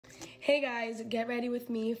Hey guys, get ready with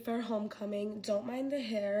me for homecoming. Don't mind the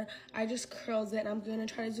hair. I just curled it and I'm gonna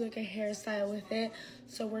try to do like a hairstyle with it.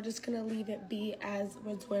 So we're just gonna leave it be as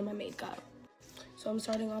we're wearing my makeup. So I'm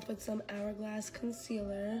starting off with some Hourglass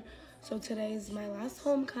concealer. So today is my last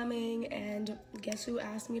homecoming and guess who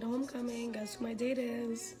asked me to homecoming? Guess who my date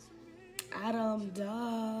is? Adam,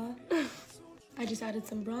 duh. I just added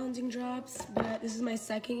some bronzing drops, but this is my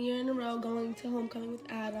second year in a row going to homecoming with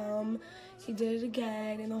Adam. He did it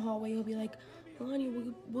again. In the hallway, he'll be like,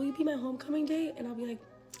 Milania, will you be my homecoming date? And I'll be like,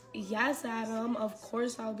 yes, Adam, of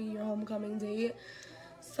course I'll be your homecoming date.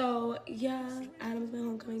 So yeah, Adam's my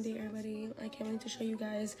homecoming date, everybody. I can't wait to show you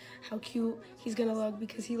guys how cute he's gonna look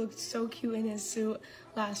because he looked so cute in his suit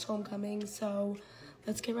last homecoming. So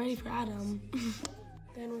let's get ready for Adam.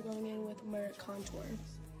 Then we're going in with Merit Contour.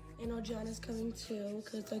 And Audriana's coming too,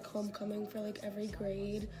 because it's like homecoming for like every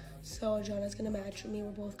grade. So Audriana's gonna match with me.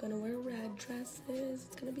 We're both gonna wear red dresses.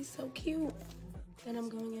 It's gonna be so cute. Then I'm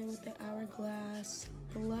going in with the Hourglass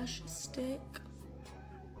blush stick.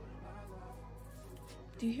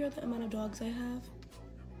 Do you hear the amount of dogs I have?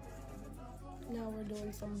 Now we're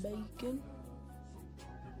doing some bacon.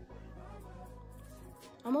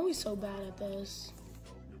 I'm always so bad at this.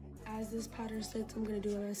 As this powder sits, I'm gonna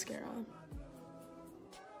do a mascara.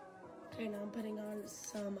 Okay, now I'm putting on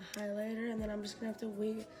some highlighter, and then I'm just gonna have to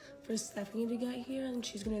wait for Stephanie to get here, and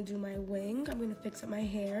she's gonna do my wing. I'm gonna fix up my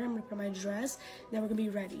hair, I'm gonna put on my dress, now we're gonna be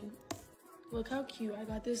ready. Look how cute. I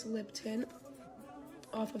got this lip tint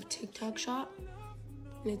off of TikTok shop,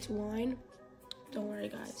 and it's wine. Don't worry,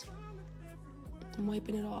 guys. I'm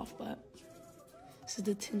wiping it off, but this is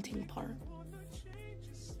the tinting part.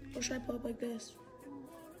 Or should I put up like this?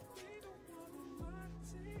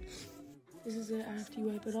 This is it after you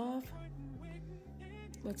wipe it off.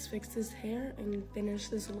 Let's fix this hair and finish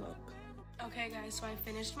this look. Okay guys, so I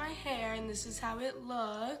finished my hair and this is how it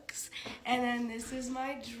looks. And then this is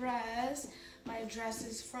my dress. My dress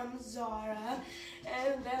is from Zara.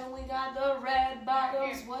 And then we got the red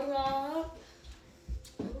bottoms. What up?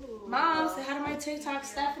 Ooh. Mom, say hi to my TikTok.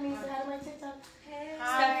 Stephanie, say hi to my TikTok. Hey.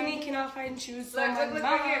 Stephanie cannot find shoes. So look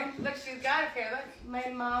right here. Look, she's got a pair. Look.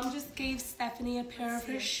 My mom just gave Stephanie a pair of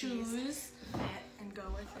her shoes. And go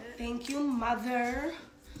with it. Thank you, mother.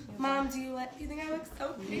 Mom, do you think I look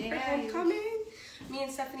so pretty for homecoming? Me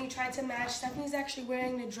and Stephanie tried to match. Stephanie's actually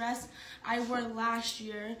wearing the dress I wore last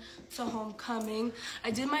year to homecoming.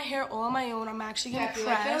 I did my hair all on my own. I'm actually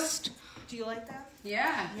impressed. Do you like that?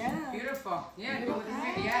 Yeah. Yeah. Beautiful. Yeah. Beautiful. Go with the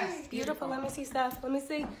hair. Yes. Beautiful. Let me see, Steph. Let me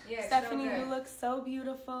see. Yeah, Stephanie, so you look so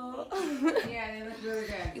beautiful. Yeah, they look really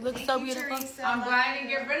good. You look so beautiful. I'm glad I didn't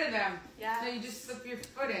get rid of them. Yeah. So you just slip your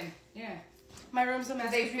foot in. Yeah. My room's a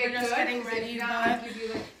mess. They fit just good? getting ready, but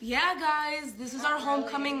yeah, guys, this is our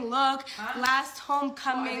homecoming look. Last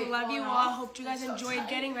homecoming. Love you all. Hope you guys enjoyed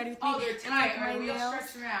getting ready with me. Oh, they're tight. And like my nails.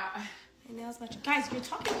 Stretch them out. My nails match. Guys, you're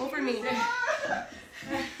talking over me.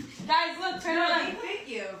 Guys, look, turn around. Thank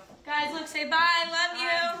you. Guys, look, say bye. Love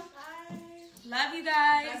you. Bye. Love you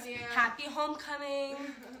guys. Love you. Happy homecoming.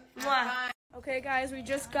 Mwah. Okay, guys, we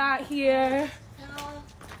just got here. Hello.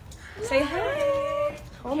 Say hi.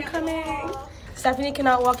 Homecoming. Stephanie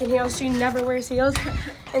cannot walk in heels. She never wears heels.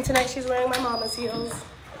 And tonight she's wearing my mama's heels.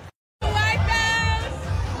 He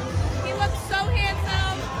looks so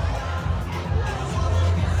handsome.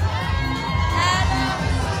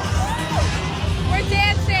 We're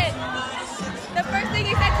dancing. The first thing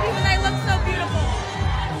he said to me was, I look so beautiful.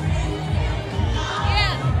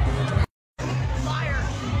 Yeah. Fire.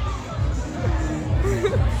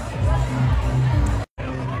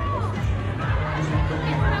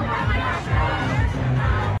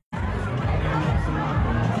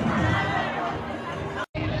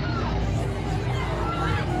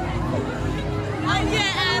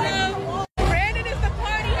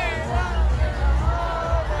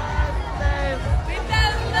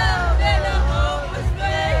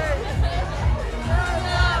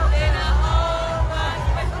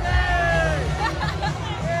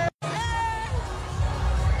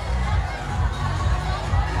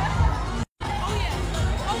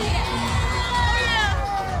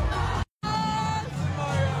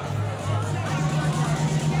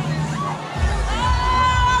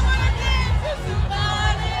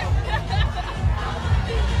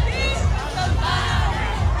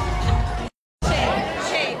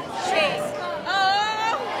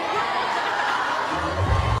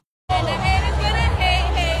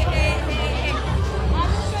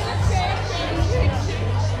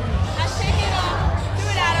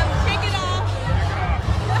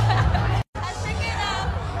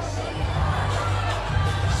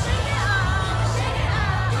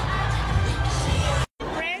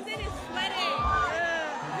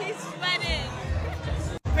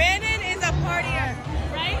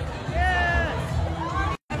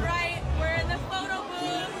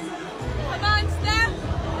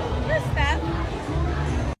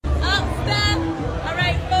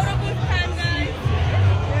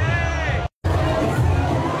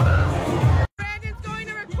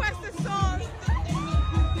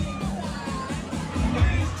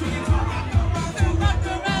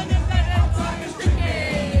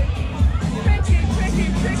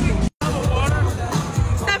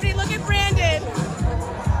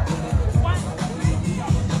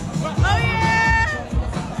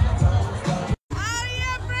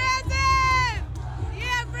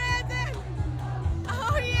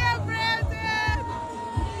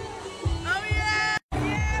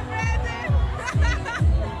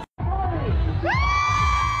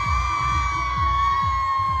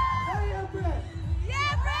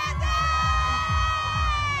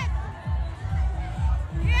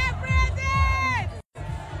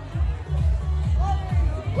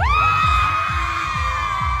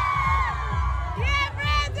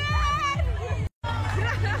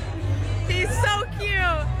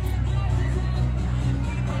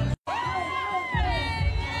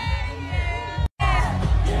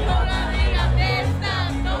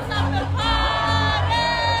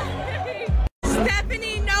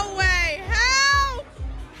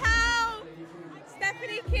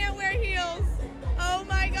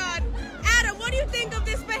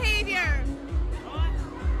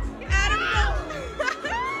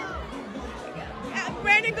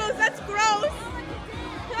 gross.